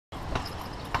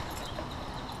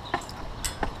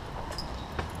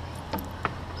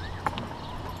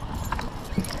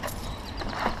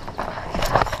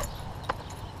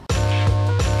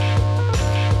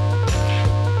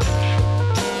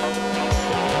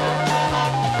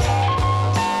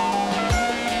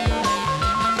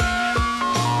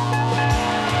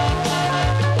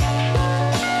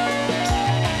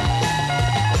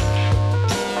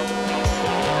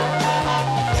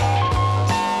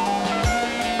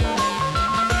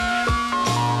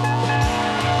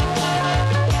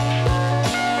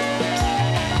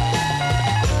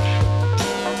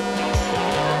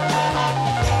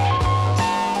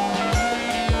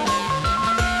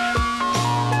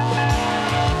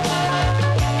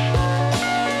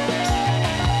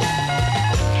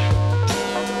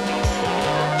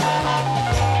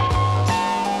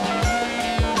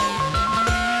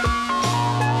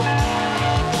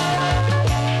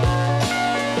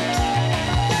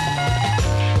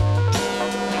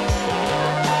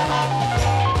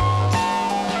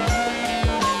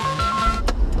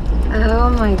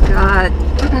my god.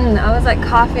 I was like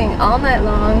coughing all night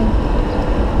long.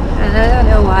 And I don't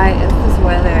know why. It's this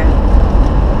weather.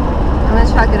 I'm gonna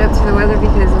chalk it up to the weather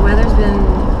because the weather's been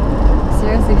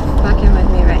seriously fucking with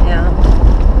me right now.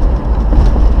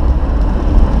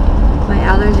 My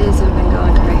allergies have been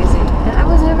going crazy. And I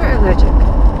was never allergic.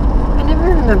 I never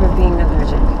remember being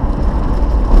allergic.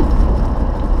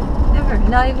 Never.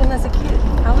 Not even as a kid.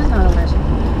 I was not allergic.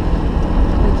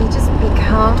 Like you just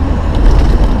become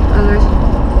allergic.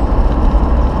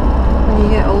 When you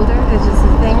get older, it's just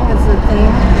a thing. It's a thing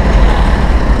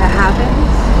that happens.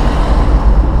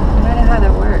 I don't know how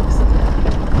that works.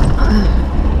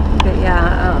 But yeah,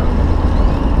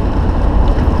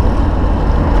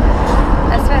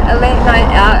 I spent a late night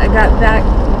out. I got back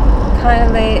kind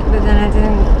of late, but then I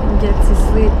didn't get to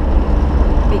sleep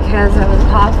because I was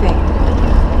coughing.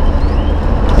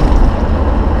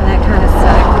 And that kind of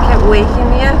sucked. It kept waking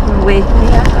me up and waking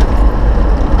me up.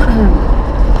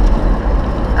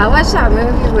 I watched that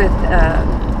movie with,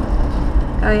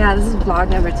 oh yeah, this is vlog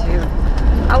number 2.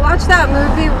 I watched that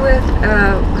movie with,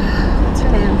 what's her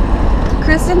name?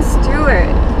 Kristen Stewart,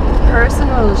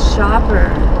 Personal Shopper.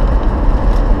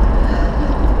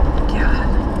 God.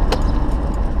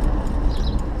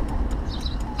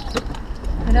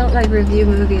 I don't like review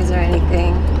movies or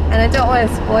anything, and I don't want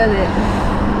to spoil it.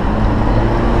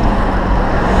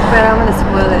 But I'm gonna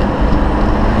spoil it.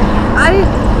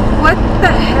 What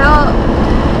the hell?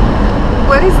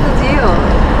 What is the deal?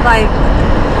 Like,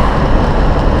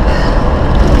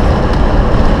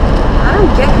 I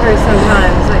don't get her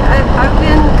sometimes. Like, I've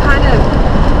been kind of,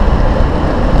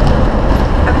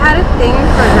 I've had a thing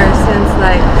for her since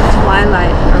like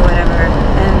Twilight or whatever,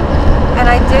 and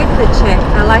I dig the chick.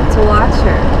 I like to watch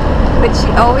her, but she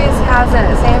always has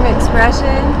that same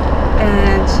expression,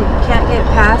 and she can't get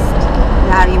past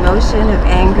that emotion of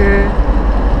anger.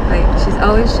 Like, she's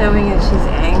always showing it she's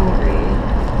angry.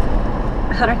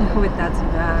 I don't know what that's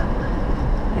about.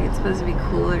 Like, it's supposed to be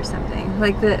cool or something.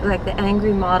 Like the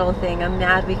angry model thing. I'm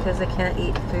mad because I can't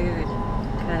eat food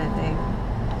kind of thing.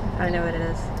 I don't know what it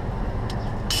is.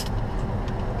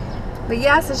 But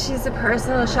yeah, so she's a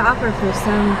personal shopper for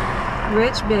some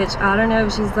rich bitch. I don't know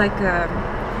if she's like a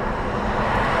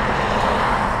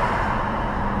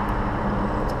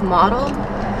model.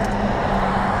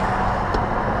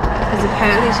 Because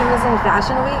apparently she was in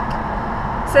Fashion Week.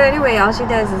 So anyway, all she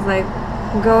does is like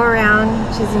go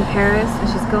around. She's in Paris and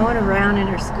she's going around in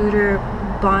her scooter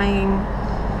buying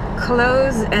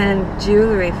clothes and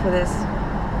jewelry for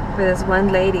this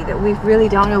one lady that we really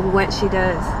don't know what she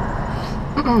does.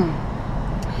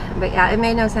 But yeah, it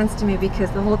made no sense to me because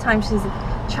the whole time she's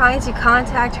trying to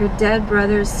contact her dead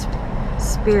brother's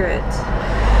spirit.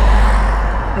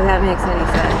 If that makes any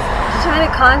sense. She's trying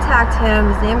to contact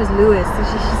him. His name is Louis. So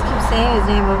she just keeps saying his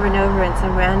name over and over in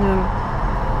some random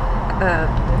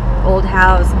old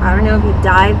house. I don't know if he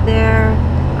died there.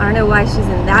 I don't know why she's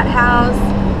in that house.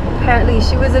 Apparently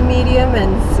she was a medium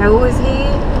and so was he.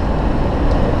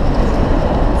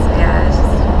 So yeah, it's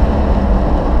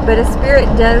just... But a spirit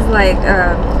does like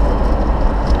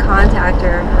contact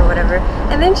her or whatever.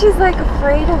 And then she's like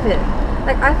afraid of it.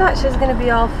 Like, I thought she was going to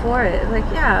be all for it. Like,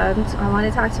 yeah, I want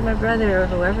to talk to my brother or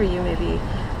whoever you may be.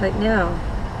 Like, no.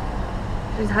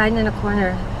 She was hiding in a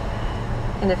corner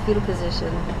in a fetal position.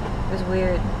 It was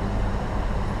weird.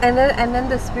 And then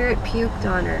the spirit puked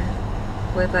on her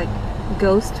with, like,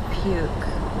 ghost puke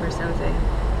or something.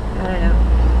 I don't know.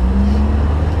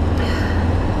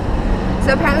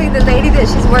 So apparently the lady that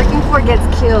she's working for gets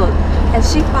killed. And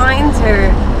she finds her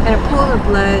in a pool of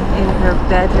blood in her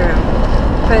bedroom.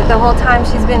 But the whole time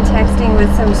she's been texting with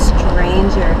some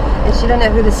stranger, and she don't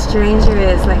know who the stranger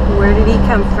is. Like, where did he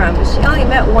come from? But she only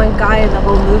met one guy in the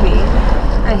whole movie,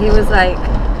 and he was like,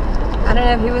 I don't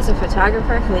know if he was a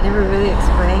photographer, because they never really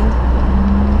explained.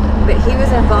 But he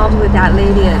was involved with that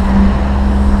lady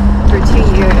for 2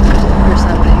 years or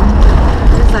something.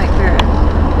 It was like her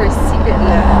secret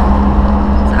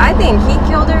love. So I think he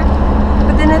killed her.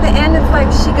 But then at the end, it's like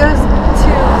she goes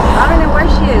to, I don't know where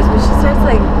she is, but she starts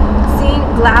like seeing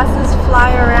glasses fly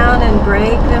around and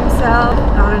break themselves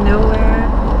out of nowhere.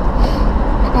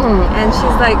 And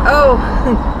she's like, oh,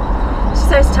 she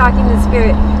starts talking to the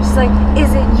spirit. She's like,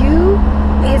 is it you?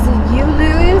 Is it you,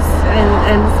 Louis?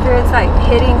 And the spirit's like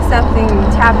hitting something,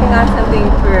 tapping on something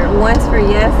for once for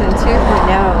yes and 2 for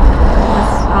no.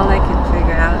 That's all I could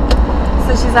figure out.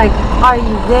 So she's like, are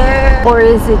you there? Or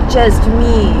is it just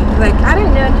me? Like, I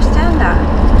didn't understand that.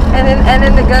 And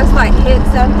then the ghost like hit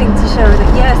something to show her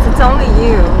that yes, it's only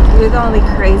you. You're the only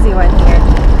crazy one here.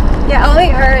 Yeah, only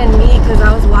her and me, because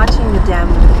I was watching the damn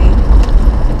movie.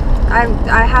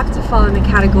 I have to fall in the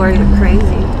category of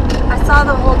crazy. I saw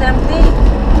the whole damn thing.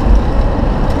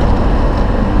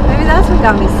 Maybe that's what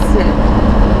got me sick.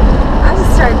 I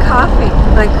just started coughing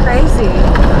like crazy.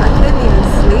 I couldn't even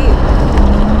sleep.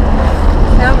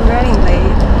 Now I'm running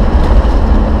late.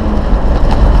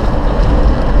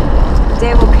 The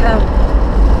day will come.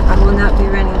 I will not be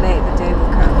running late. The day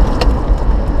will come.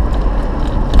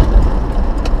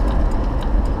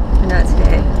 But not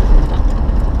today.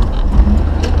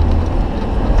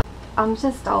 I'm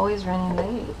just always running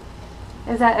late.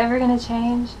 Is that ever gonna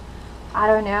change? I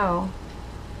don't know.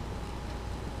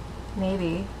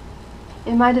 Maybe.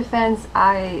 In my defense,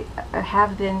 I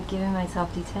have been giving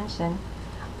myself detention.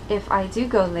 If I do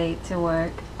go late to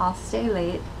work, I'll stay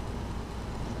late.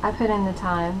 I put in the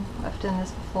time. I've done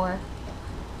this before.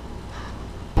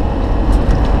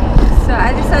 So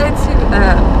I decided to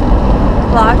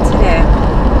vlog today,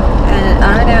 and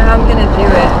I don't know how I'm gonna do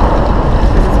it,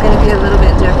 because it's gonna be a little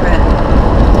bit different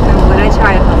than what I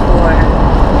tried before.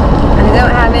 And I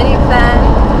don't have any plan.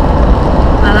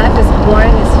 My life is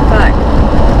boring as fuck,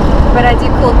 but I do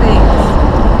cool things,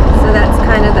 so that's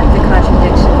kind of like the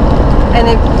contradiction. And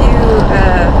if you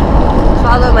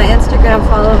follow my Instagram,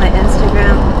 follow my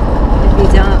Instagram. If you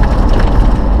don't,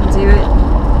 do it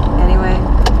anyway.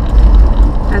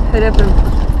 I put up a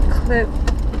clip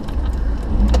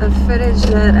of footage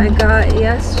that I got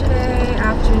yesterday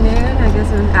afternoon. I guess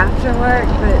it was after work,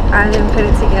 but I didn't put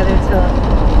it together till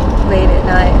late at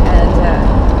night, and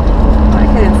I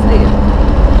couldn't sleep.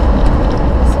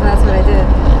 So that's what I did.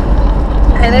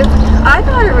 And I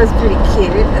thought it was pretty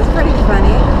cute. It's pretty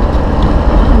funny.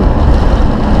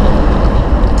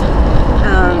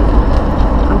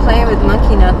 I'm playing with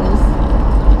monkey knuckles.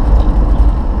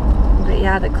 But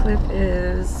yeah, the clip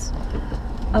is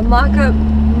a mock-up,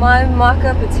 my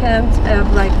mock-up attempt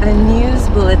of like a news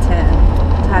bulletin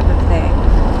type of thing.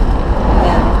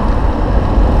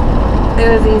 And it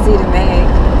was easy to make,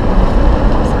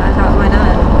 so I thought, why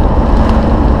not?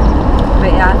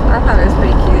 But yeah, I thought it was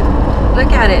pretty cute.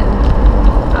 Look at it.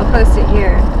 I'll post it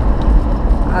here.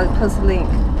 I'll post a link.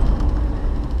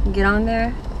 Get on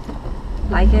there,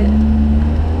 like it,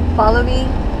 follow me,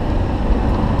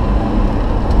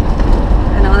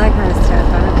 and all that kind of stuff.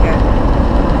 I don't care.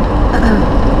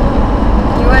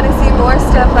 You want to see more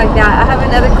stuff like that? I have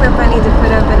another clip I need to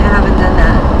put up, and I haven't done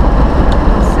that.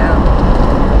 So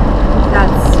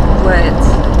that's what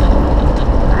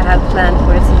I have planned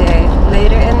for today.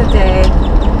 Later in the day,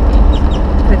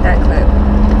 put that clip.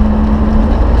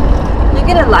 You're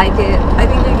gonna like it. I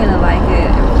think you're gonna like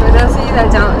it. For those of you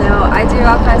that don't know, I do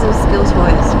all kinds of skill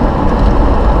toys.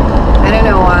 I don't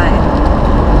know why.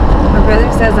 My brother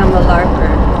says I'm a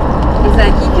LARPer. He's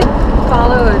like, you could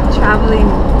follow a traveling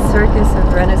circus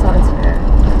of Renaissance fair.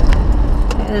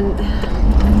 And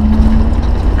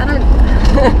I don't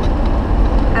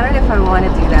I don't know if I want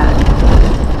to do that.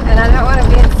 And I don't want to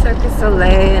be in Circus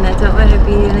Soleil, and I don't want to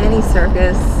be in any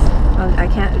circus. I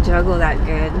can't juggle that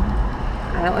good.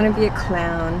 I don't want to be a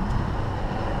clown.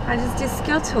 I just do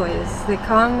skill toys. They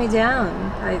calm me down.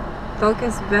 I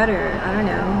focus better. I don't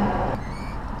know.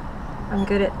 I'm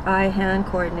good at eye-hand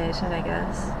coordination, I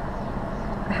guess.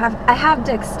 I have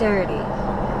dexterity.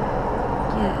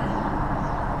 Yeah.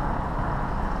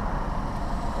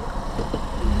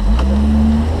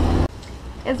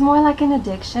 It's more like an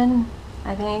addiction,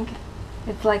 I think.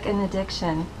 It's like an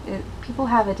addiction. People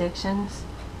have addictions,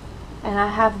 and I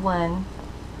have one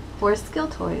for skill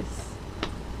toys.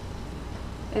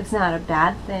 It's not a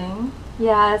bad thing.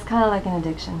 Yeah, it's kind of like an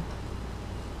addiction.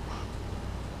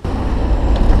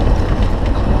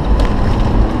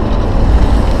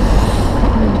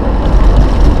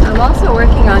 I'm also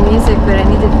working on music, but I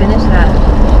need to finish that.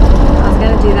 I was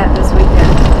going to do that this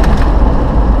weekend.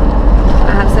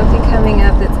 I have something coming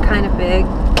up that's kind of big.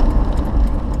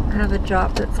 I have a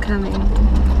drop that's coming. I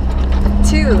have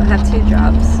two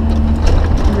drops.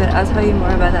 But I'll tell you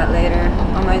more about that later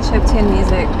on my chip-tune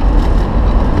music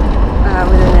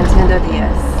with a Nintendo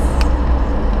DS.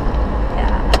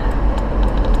 Yeah.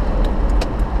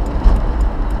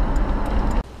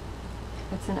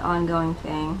 It's an ongoing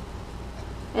thing.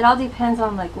 It all depends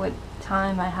on like what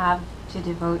time I have to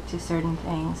devote to certain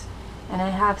things. And I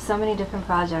have so many different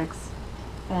projects,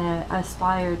 and I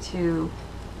aspire to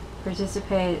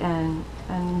participate and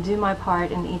do my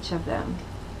part in each of them.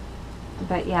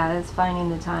 But yeah, it's finding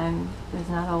the time is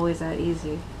not always that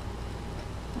easy.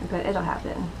 But it'll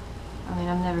happen. I mean,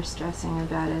 I'm never stressing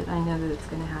about it. I know that it's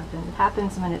going to happen. It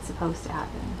happens when it's supposed to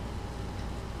happen.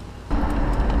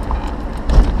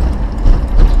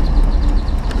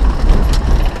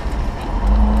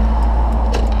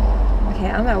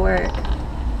 Okay, I'm at work.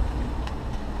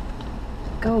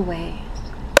 Go away.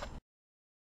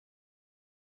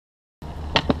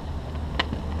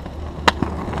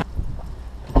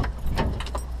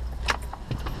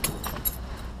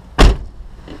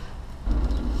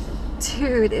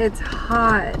 Dude, it's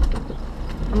hot.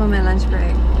 I'm on my lunch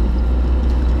break.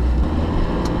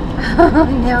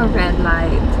 No red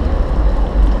light.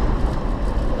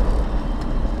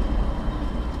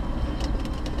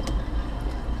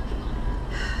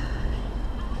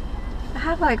 I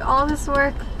have like all this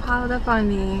work piled up on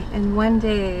me, and one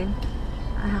day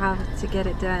I have to get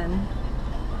it done.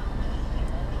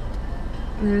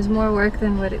 There's more work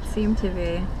than what it seemed to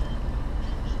be.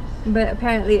 But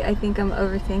apparently I think I'm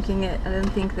overthinking it. I don't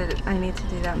think that I need to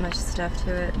do that much stuff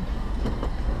to it.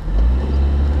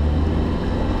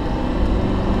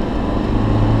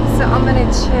 So I'm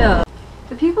gonna chill.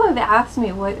 The people have asked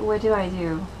me what do I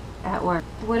do at work?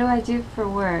 What do I do for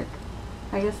work?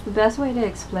 I guess the best way to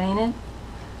explain it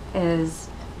is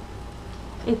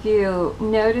if you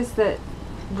notice that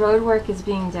road work is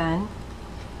being done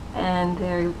and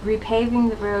they're repaving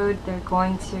the road, they're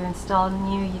going to install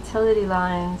new utility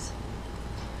lines,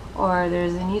 or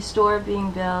there's a new store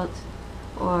being built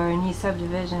or a new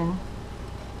subdivision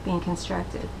being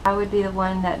constructed. I would be the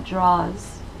one that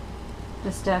draws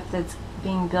the stuff that's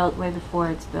being built way before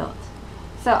it's built.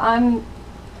 So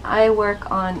I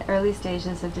work on early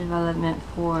stages of development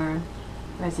for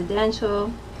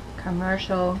residential,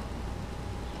 commercial,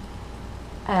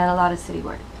 and a lot of city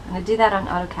work. And I do that on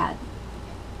AutoCAD.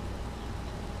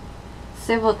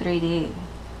 Civil 3D.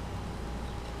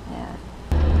 Yeah.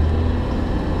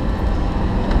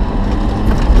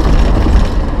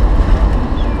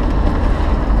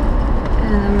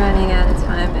 And I'm running out of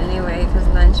time anyway because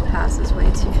lunch passes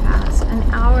way too fast. An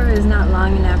hour is not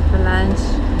long enough for lunch.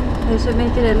 They should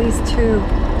make it at least 2.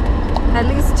 At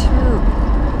least 2.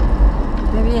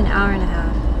 Maybe an hour and a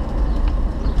half.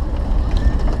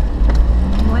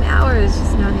 1 hour is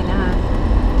just not enough.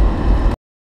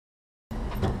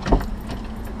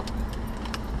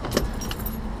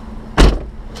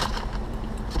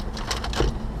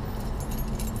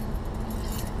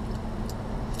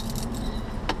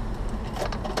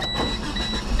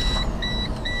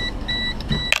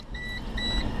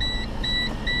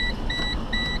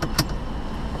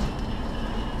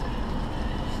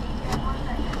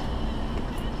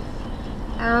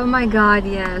 Oh my God,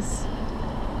 yes.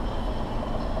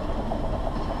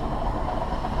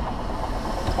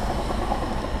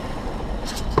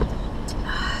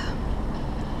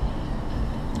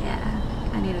 Yeah,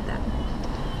 I needed that.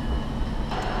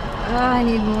 Oh, I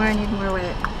need more with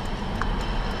it.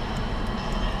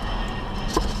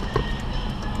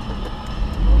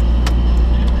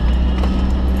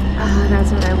 Oh,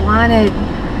 that's what I wanted.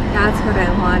 That's what I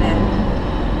wanted.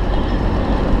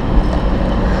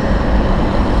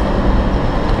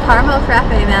 Caramel frappe,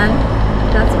 man.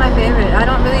 That's my favorite. I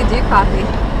don't really do coffee.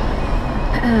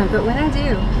 But when I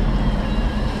do,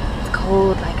 it's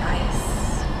cold like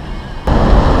ice.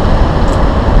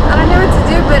 I don't know what to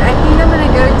do, but I think I'm going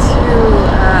to go to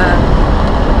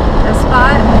a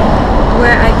spot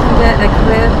where I can get a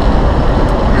clip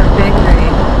of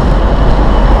begleri.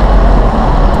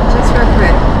 Just real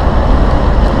quick.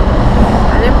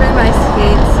 I didn't bring my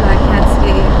skates, so I can't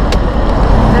skate.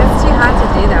 But it's too hot to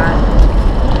do that.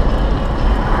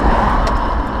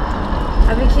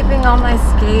 I've been keeping all my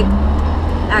skate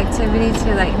activity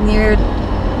to like near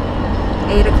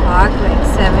 8 o'clock, like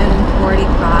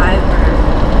 7:45 or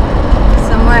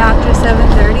somewhere after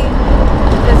 7:30,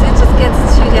 because it just gets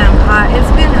too damn hot. It's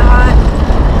been hot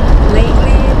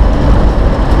lately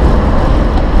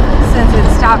since it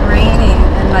stopped raining,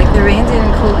 and like the rain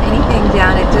didn't cool anything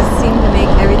down. It just seemed to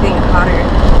make everything hotter.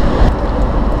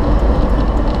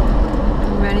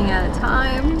 I'm running out of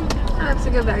time. I have to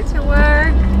go back to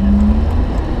work.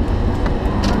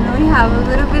 We have a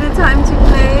little bit of time to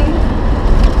play.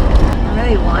 I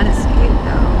really want to skate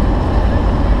though.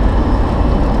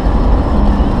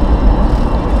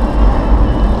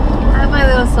 I have my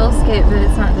little soleskate, but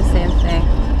it's not the same thing.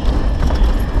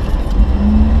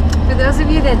 For those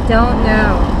of you that don't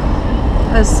know,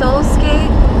 a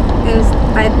soleskate is,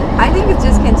 I think it's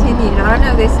discontinued. I don't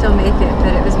know if they still make it,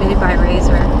 but it was made by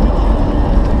Razor.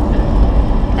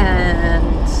 And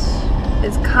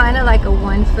it's kind of like a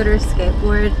 1-footer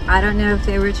skateboard. I don't know if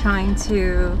they were trying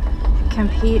to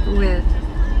compete with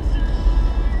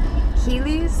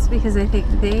Heelys, because I think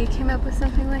they came up with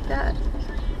something like that.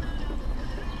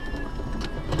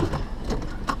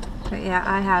 But yeah,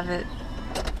 I have it.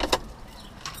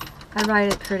 I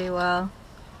ride it pretty well.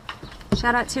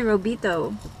 Shout out to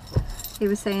Robito. He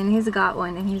was saying he's got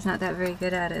one and he's not that very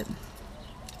good at it.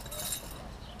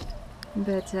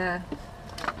 But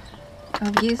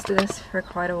I've used this for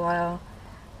quite a while.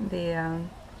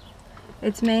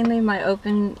 It's mainly my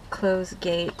open close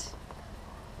gate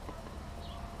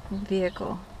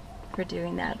vehicle. for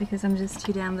doing that because I'm just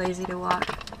too damn lazy to walk,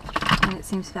 and it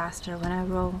seems faster when I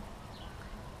roll.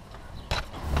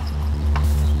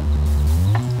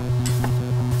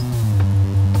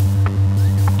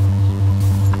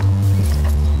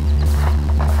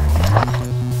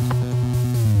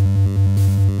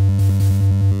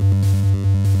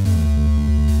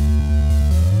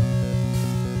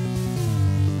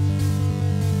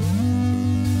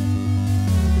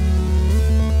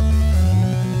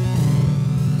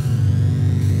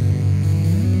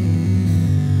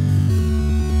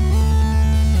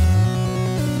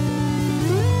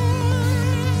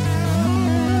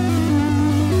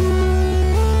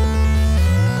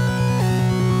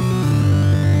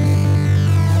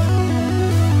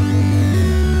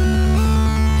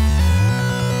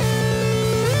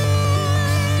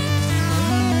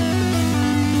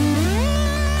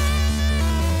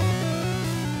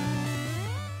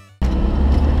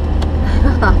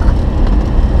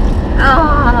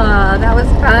 Oh, that was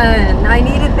fun. I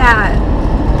needed that.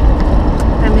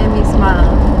 That made me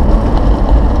smile.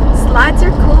 Slides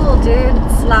are cool, dude.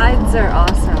 Slides are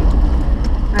awesome.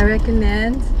 I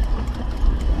recommend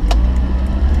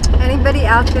anybody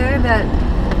out there that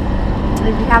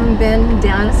if you haven't been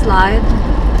down a slide,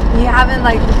 you haven't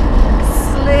like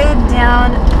slid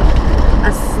down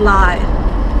a slide.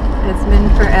 It's been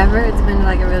forever. It's been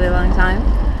like a really long time.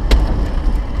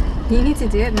 You need to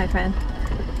do it, my friend.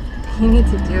 You need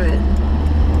to do it.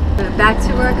 But back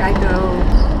to work I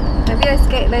go. Maybe I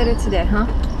skate later today, huh?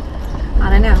 I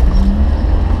don't know.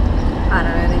 I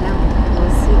don't really know.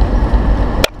 We'll see.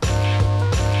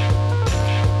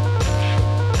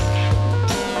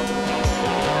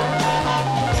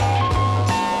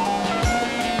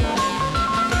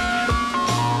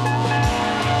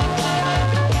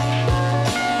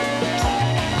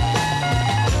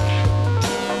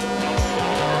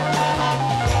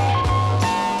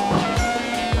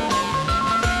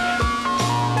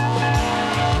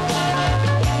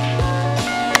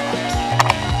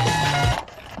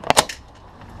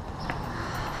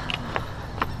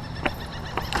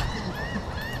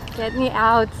 Get me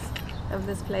out of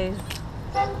this place.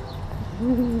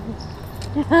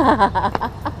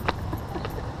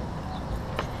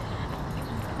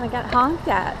 I got honked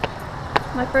at.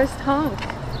 My first honk.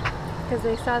 Because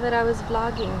they saw that I was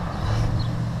vlogging.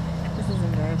 This is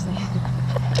embarrassing.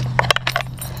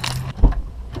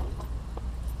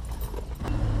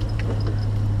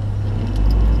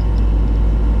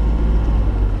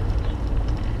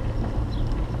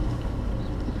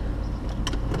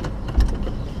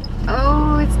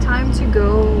 Oh, it's time to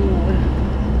go.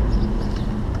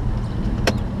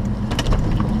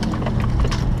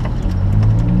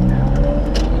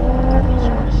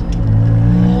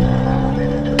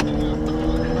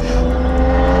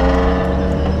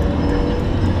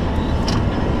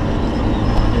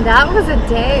 That was a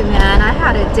day, man. I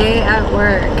had a day at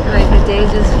work. Like the day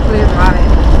just flew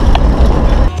by.